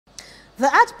The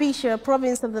Archbishop,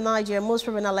 Province of the Niger, Most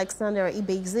Reverend Alexander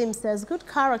Ibezim, says good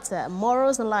character,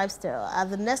 morals and lifestyle are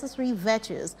the necessary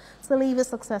virtues to live a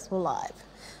successful life.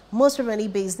 Most Reverend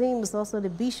Ibezim is also the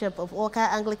Bishop of Oka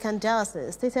Anglican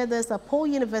Diocese, stated this at Paul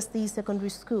University Secondary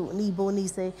School,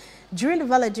 Nibo-Nise, during the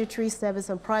valedictory service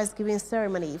and prize-giving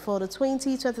ceremony for the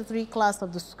 2023 class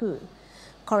of the school.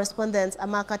 Correspondent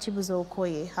Amaka Chibuzo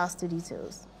Okoye has the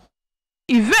details.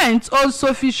 Event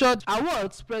also featured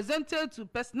awards presented to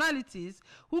personalities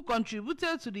who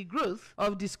contributed to the growth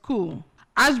of the school.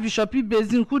 Archbishop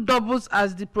Ibezim, who doubles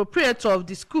as the proprietor of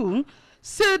the school,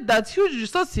 said that huge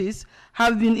resources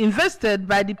have been invested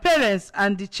by the parents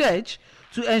and the church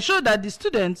to ensure that the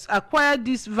students acquire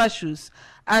these virtues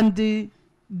and the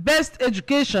best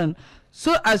education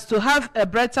so as to have a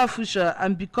brighter future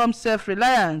and become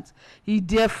self-reliant. He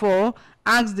therefore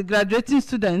asked the graduating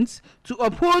students to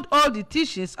uphold all the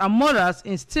teachings and morals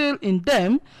instilled in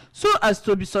them so as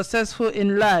to be successful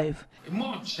in life.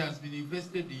 Much has been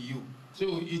invested in you,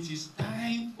 so it is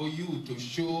time for you to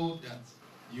show that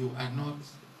you are not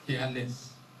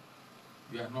careless,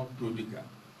 you are not prodigal.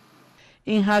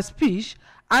 In her speech,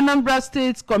 Anambra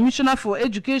State Commissioner for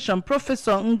Education,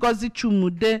 Professor Ngozi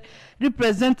Chumude,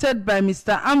 represented by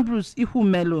Mr. Ambrose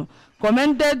Ihumelo,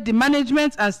 commended the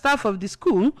management and staff of the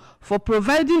school for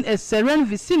providing a serene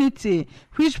vicinity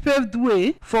which paved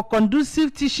way for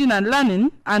conducive teaching and learning,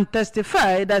 and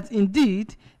testified that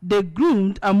indeed they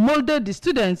groomed and molded the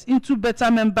students into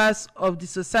better members of the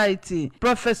society.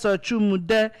 Professor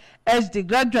Chumude urged the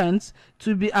graduates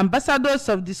to be ambassadors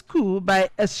of the school by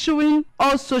eschewing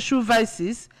all social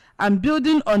vices and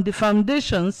building on the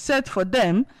foundations set for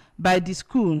them by the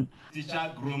school.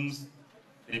 Teacher grooms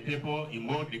the people, he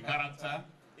molds the character.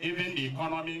 Even the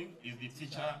economy is the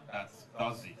teacher that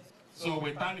does it. So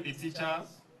we thank the teachers,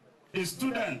 the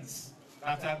students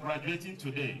that are graduating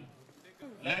today.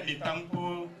 Let the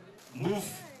temple move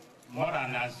more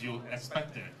than as you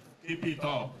expected. Keep it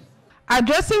up.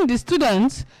 Addressing the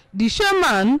students, the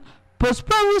chairman,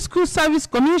 Post-Primary School Service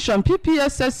Commission,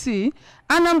 PPSSC,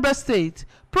 Anambra State,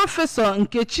 Professor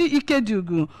Nkechi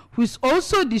Ikedugu, who is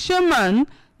also the chairman,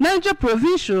 Niger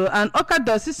Provincial and Oka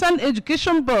Diocesan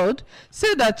Education Board,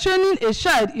 said that training a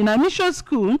child in a mission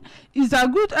school is a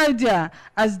good idea,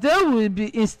 as they will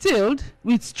be instilled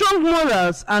with strong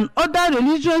morals and other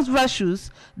religious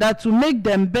virtues that will make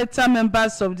them better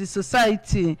members of the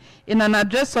society. In an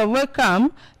address of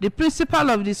welcome, the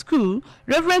principal of the school,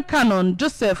 Reverend Canon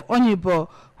Joseph Onyibo,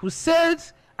 who said,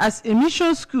 as a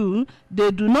mission school,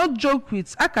 they do not joke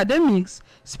with academics,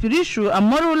 spiritual and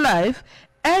moral life,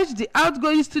 urged the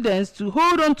outgoing students to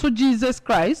hold on to Jesus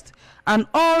Christ and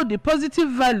all the positive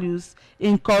values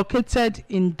inculcated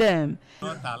in them.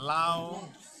 Not allow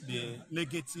the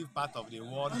negative part of the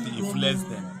world to influence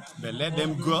them, but let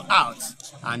them go out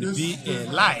and be a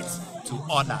light to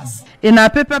others. In a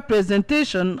paper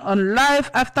presentation on life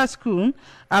after school,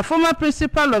 a former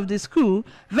principal of the school,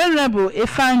 Venerable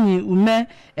Efani Ume,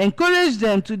 encouraged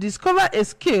them to discover a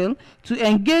skill to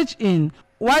engage in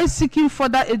while seeking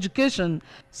further education,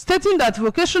 stating that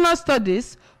vocational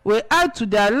studies will add to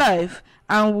their life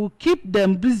and will keep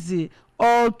them busy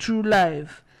all through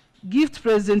life. Gift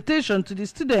presentation to the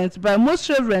students by Most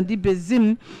Reverend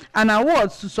Ibezim and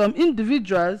awards to some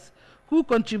individuals who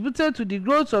contributed to the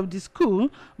growth of the school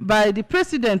by the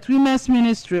President Women's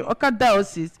Ministry, Oka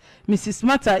Diocese, Mrs.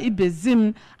 Mata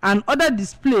Ibezim, and other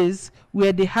displays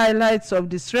were the highlights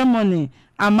of the ceremony.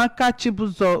 Amaka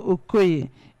Chibuzo Okoye,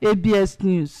 ABS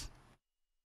News.